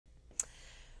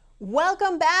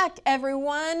Welcome back,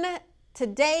 everyone.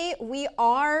 Today we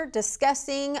are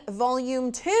discussing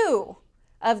Volume 2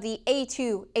 of the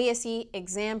A2 ASE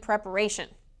exam preparation.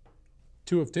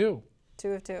 2 of 2.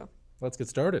 2 of 2. Let's get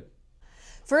started.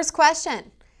 First question.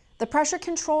 The pressure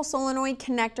control solenoid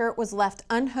connector was left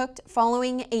unhooked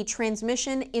following a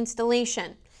transmission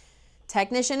installation.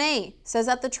 Technician A says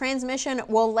that the transmission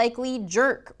will likely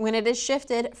jerk when it is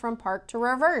shifted from park to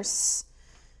reverse.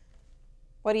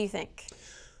 What do you think?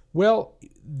 Well,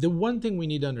 the one thing we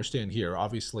need to understand here,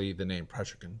 obviously the name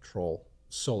pressure control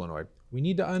solenoid, we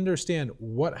need to understand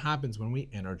what happens when we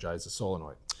energize the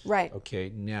solenoid. Right.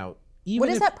 Okay, now, What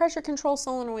is that pressure control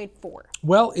solenoid for?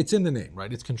 Well, it's in the name,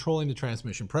 right? It's controlling the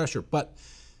transmission pressure, but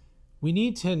we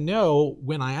need to know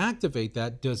when I activate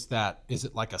that, is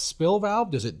it like a spill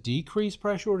valve? Does it decrease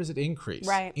pressure or does it increase?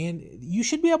 Right. And you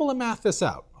should be able to math this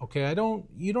out, okay?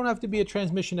 You don't have to be a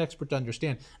transmission expert to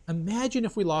understand. Imagine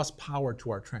if we lost power to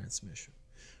our transmission,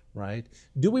 right?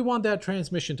 Do we want that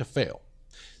transmission to fail?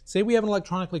 Say we have an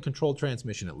electronically controlled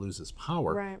transmission that loses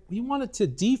power. Right. We want it to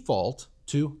default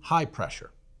to high pressure.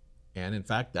 And in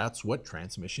fact, that's what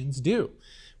transmissions do.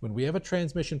 When we have a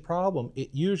transmission problem, it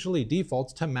usually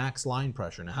defaults to max line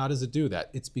pressure. Now, how does it do that?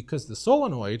 It's because the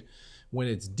solenoid, when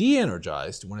it's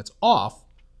de-energized, when it's off,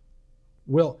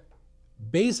 will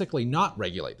basically not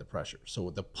regulate the pressure. So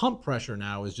the pump pressure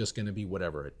now is just going to be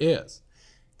whatever it is.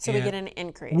 So we get an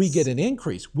increase. We get an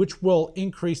increase, which will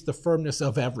increase the firmness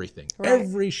of everything. Right.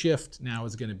 Every shift now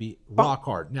is going to be rock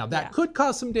hard. Now, that could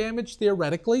cause some damage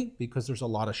theoretically because there's a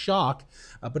lot of shock,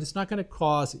 but it's not going to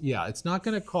cause, it's not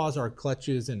going to cause our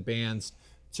clutches and bands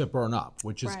to burn up,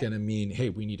 which is going to mean, hey,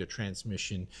 we need a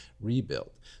transmission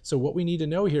rebuild. So what we need to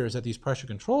know here is that these pressure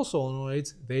control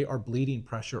solenoids, they are bleeding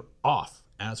pressure off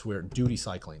as we're duty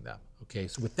cycling them. Okay,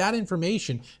 so with that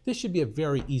information, this should be a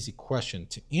very easy question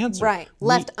to answer. Right,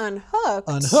 left unhooked.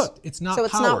 Unhooked, it's not So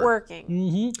it's not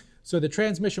working. So the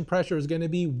transmission pressure is going to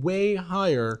be way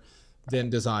higher than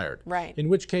desired. Right. In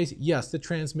which case, yes, the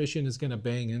transmission is going to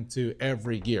bang into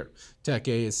every gear. Tech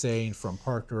A is saying from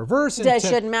park to reverse. It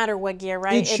shouldn't matter what gear,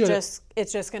 right?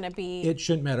 It's just going to be. It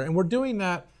shouldn't matter. And we're doing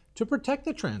that to protect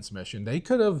the transmission. They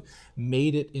could have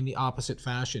made it in the opposite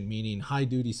fashion, meaning high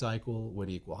duty cycle would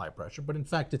equal high pressure, but in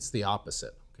fact it's the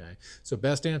opposite, okay? So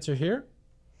best answer here?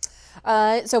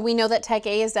 So we know that Tech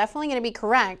A is definitely going to be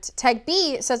correct. Tech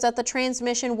B says that the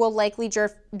transmission will likely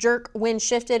jerk when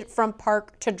shifted from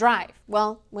park to drive.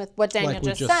 Well, with what Daniel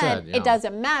just said, it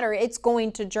doesn't matter. It's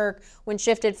going to jerk when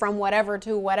shifted from whatever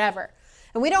to whatever.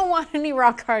 And we don't want any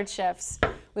rock hard shifts.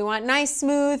 We want nice,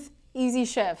 smooth, easy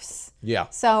shifts. Yeah.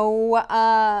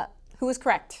 So who was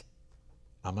correct?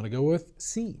 I'm going to go with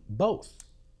C, both.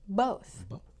 Both.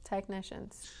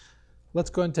 Technicians. Let's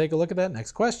go ahead and take a look at that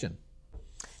next question.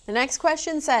 The next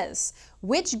question says,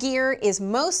 which gear is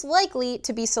most likely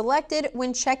to be selected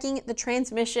when checking the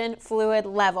transmission fluid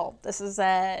level? This is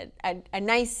a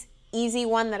nice, easy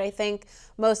one that I think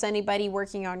most anybody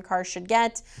working on cars should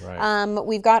get. Right.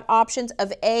 We've got options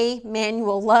of A,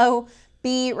 manual low,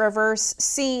 B, reverse,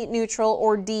 C, neutral,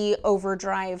 or D,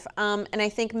 overdrive. And I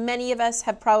think many of us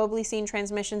have probably seen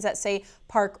transmissions that say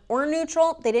park or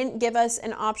neutral. They didn't give us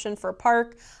an option for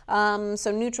park.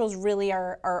 So neutral's really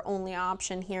our only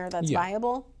option here that's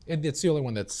viable. And it's the only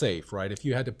one that's safe, right? If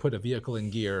you had to put a vehicle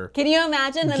in gear. Can you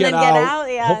imagine? And then get out?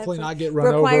 Yeah. Hopefully not get run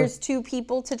over. Requires 2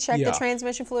 people to check the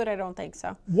transmission fluid? I don't think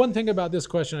so. One thing about this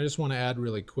question I just want to add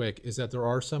really quick is that there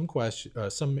are some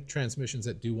transmissions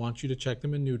that do want you to check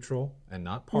them in neutral and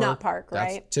not park. Not park,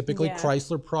 right? That's typically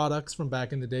Chrysler products from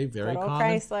back in the day, very common.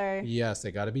 Chrysler. Yes,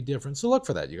 they got to be different. So look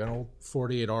for that. You got an old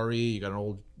 48 RE, you got an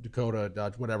old Dakota,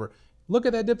 Dodge, whatever. Look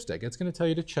at that dipstick. It's going to tell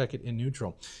you to check it in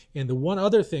neutral. And the one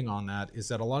other thing on that is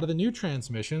that a lot of the new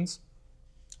transmissions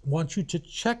want you to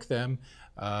check them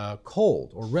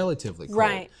cold or relatively cold.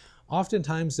 Right.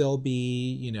 Oftentimes they'll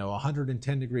be,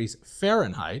 110 degrees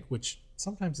Fahrenheit, which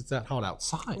sometimes it's that hot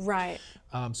outside. Right.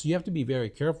 So you have to be very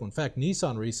careful. In fact,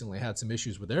 Nissan recently had some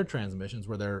issues with their transmissions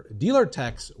where their dealer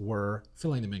techs were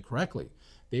filling them incorrectly.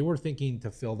 They were thinking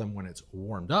to fill them when it's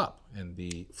warmed up and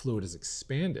the fluid is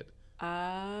expanded.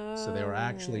 Oh. So they were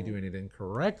actually doing it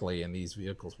incorrectly, and these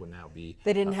vehicles would now be...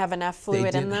 They didn't have enough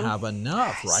fluid in them? They didn't have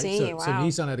enough, right? So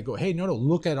Nissan had to go, hey, no,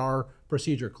 look at our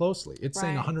procedure closely. It's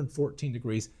saying 114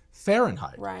 degrees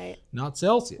Fahrenheit, not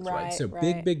Celsius, right? So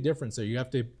big difference there. You have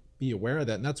to be aware of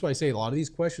that. And that's why I say a lot of these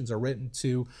questions are written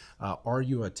to, are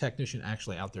you a technician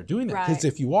actually out there doing that? Because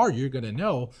if you are, you're going to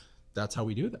know that's how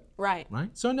we do that. Right.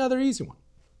 So another easy one.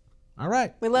 All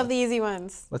right. We love the easy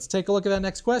ones. Let's take a look at that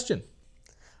next question.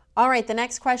 All right, the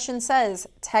next question says,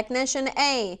 Technician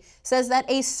A says that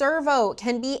a servo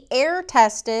can be air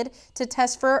tested to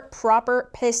test for proper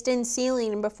piston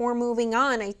sealing. And before moving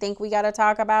on, I think we got to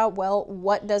talk about, well,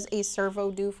 what does a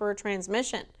servo do for a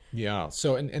transmission? Yeah,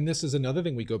 so and this is another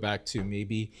thing we go back to.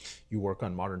 Maybe you work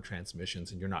on modern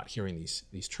transmissions and you're not hearing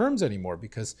these terms anymore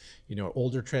because, you know,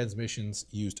 older transmissions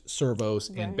used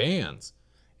servos and bands.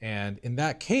 And in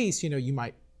that case, you know, you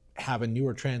might have a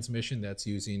newer transmission that's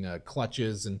using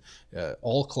clutches and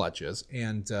all clutches,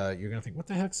 and you're going to think, what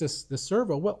the heck's this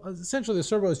servo? Well, essentially the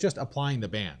servo is just applying the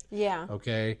band. Yeah.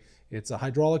 Okay. It's a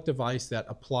hydraulic device that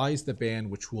applies the band,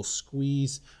 which will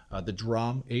squeeze the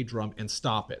drum, and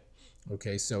stop it.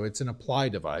 Okay, so it's an apply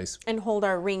device. And hold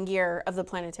our ring gear of the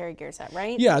planetary gear set,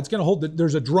 right? Yeah, it's going to hold,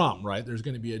 there's a drum, right? There's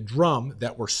going to be a drum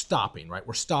that we're stopping, right?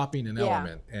 We're stopping an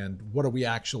element. And what are we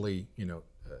actually, you know,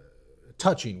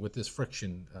 touching with this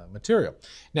friction material?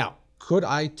 Now, could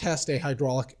I test a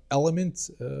hydraulic element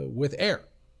with air?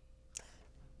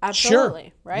 Absolutely,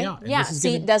 sure. right? Yeah. Yeah.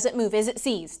 See, does it move? Is it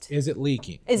seized? Is it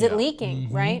leaking? Is it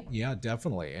leaking, right? Yeah,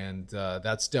 definitely. And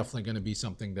that's definitely going to be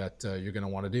something that you're going to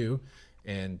want to do,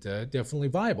 and definitely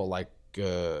viable. Like,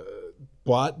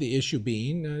 but the issue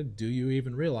being, do you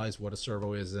even realize what a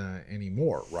servo is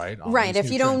anymore, right? Right.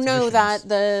 If you don't know that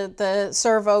the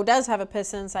servo does have a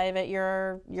piston inside of it,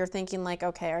 you're thinking like,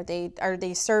 okay, are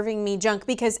they serving me junk?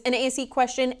 Because an ASE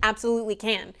question absolutely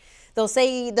can.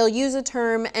 They'll use a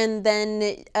term and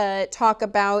then talk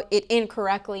about it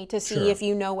incorrectly to see if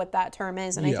you know what that term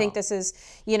is. And I think this is,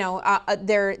 you know,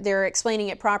 they're explaining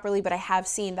it properly, but I have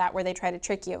seen that where they try to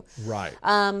trick you. Right.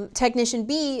 Technician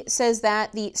B says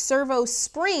that the servo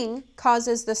spring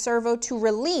causes the servo to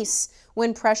release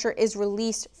when pressure is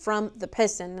released from the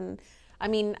piston. And I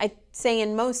mean, I'd say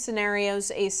in most scenarios,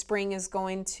 a spring is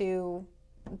going to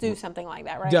do something like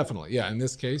that, right? Definitely, yeah. In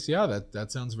this case, yeah,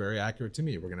 that sounds very accurate to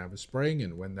me. We're going to have a spring,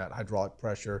 and when that hydraulic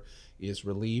pressure is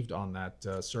relieved on that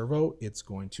servo, it's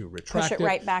going to retract push it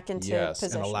right back into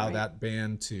position, and allow that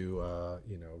band to,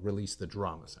 you know, release the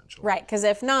drum essentially. Right, because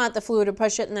if not, the fluid would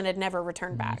push it, and then it'd never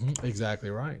return back. Exactly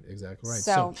right. Exactly right.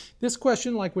 So this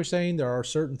question, like we're saying, there are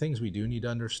certain things we do need to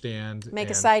understand. Make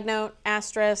a side note: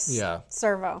 asterisk. Yeah.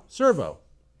 Servo. Servo,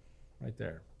 right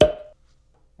there.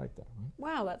 Like that.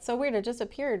 Wow, that's so weird. It just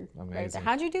appeared right there.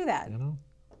 How'd you do that? You know,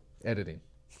 editing.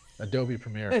 Adobe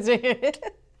Premiere.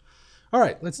 All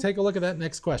right, let's take a look at that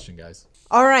next question, guys.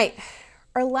 All right.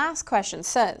 Our last question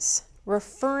says,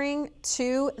 referring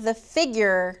to the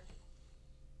figure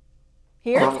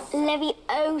here.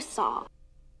 Leviosa.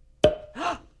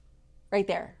 Right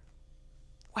there.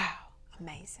 Wow,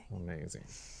 amazing. Amazing.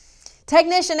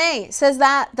 Technician A says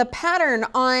that the pattern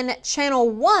on channel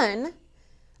 1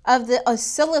 of the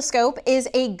oscilloscope is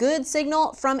a good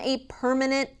signal from a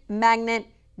permanent magnet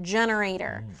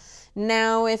generator.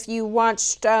 Now, if you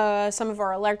watched some of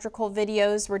our electrical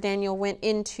videos where Daniel went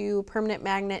into permanent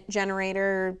magnet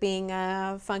generator being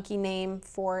a funky name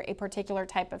for a particular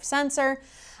type of sensor,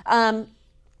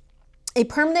 a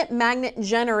permanent magnet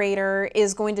generator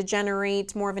is going to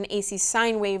generate more of an AC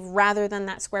sine wave rather than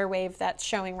that square wave that's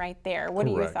showing right there. What are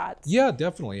your thoughts? Yeah,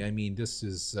 definitely. I mean, this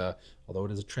is, although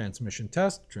it is a transmission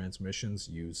test, transmissions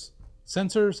use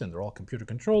sensors and they're all computer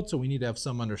controlled, so we need to have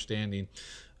some understanding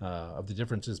of the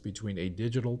differences between a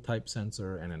digital type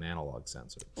sensor and an analog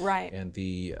sensor. Right. And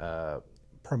the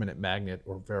permanent magnet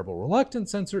or variable reluctance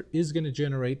sensor is going to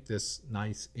generate this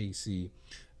nice AC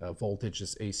voltage,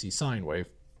 this AC sine wave.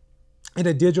 And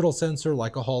a digital sensor,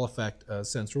 like a Hall effect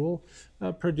sensor, will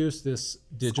produce this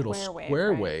digital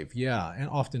square wave. Yeah, and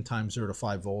oftentimes 0 to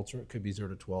 5 volts, or it could be 0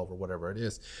 to 12, or whatever it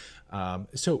is.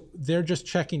 So they're just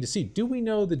checking to see, do we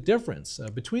know the difference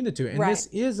between the two? And this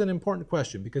is an important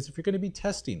question, because if you're going to be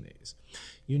testing these,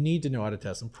 you need to know how to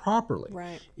test them properly.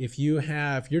 Right. If you're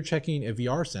checking a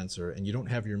VR sensor and you don't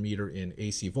have your meter in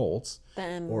AC volts,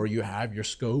 or you have your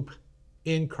scope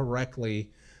incorrectly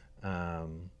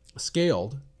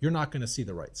scaled, you're not going to see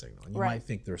the right signal. And you might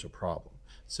think there's a problem.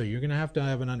 So you're going to have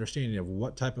an understanding of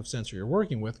what type of sensor you're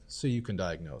working with so you can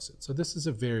diagnose it. So this is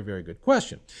a very, very good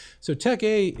question. So Tech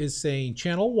A is saying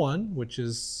channel 1, which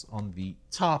is on the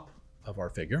top of our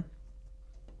figure,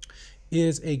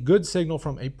 is a good signal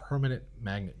from a permanent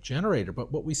magnet generator.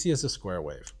 But what we see is a square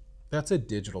wave. That's a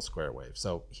digital square wave.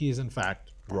 So he is in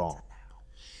fact wrong.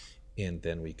 And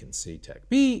then we can see Tech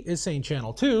B is saying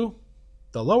channel 2,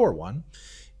 the lower one,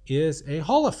 is a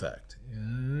Hall effect,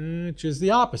 which is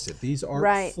the opposite. These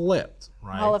are flipped,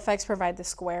 right? Hall effects provide the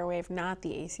square wave, not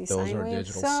the AC sine wave. Those are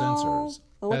digital sensors.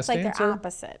 It looks like they're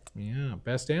opposite. Yeah,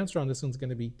 best answer on this one's going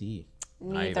to be D.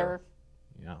 Neither.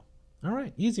 Yeah. All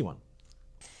right, easy one.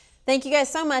 Thank you guys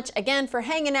so much again for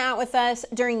hanging out with us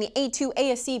during the A2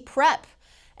 ASE prep.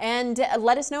 And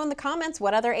let us know in the comments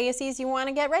what other ASEs you want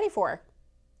to get ready for.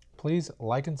 Please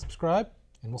like and subscribe,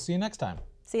 and we'll see you next time.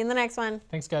 See you in the next one.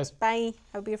 Thanks, guys. Bye.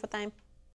 Have a beautiful time.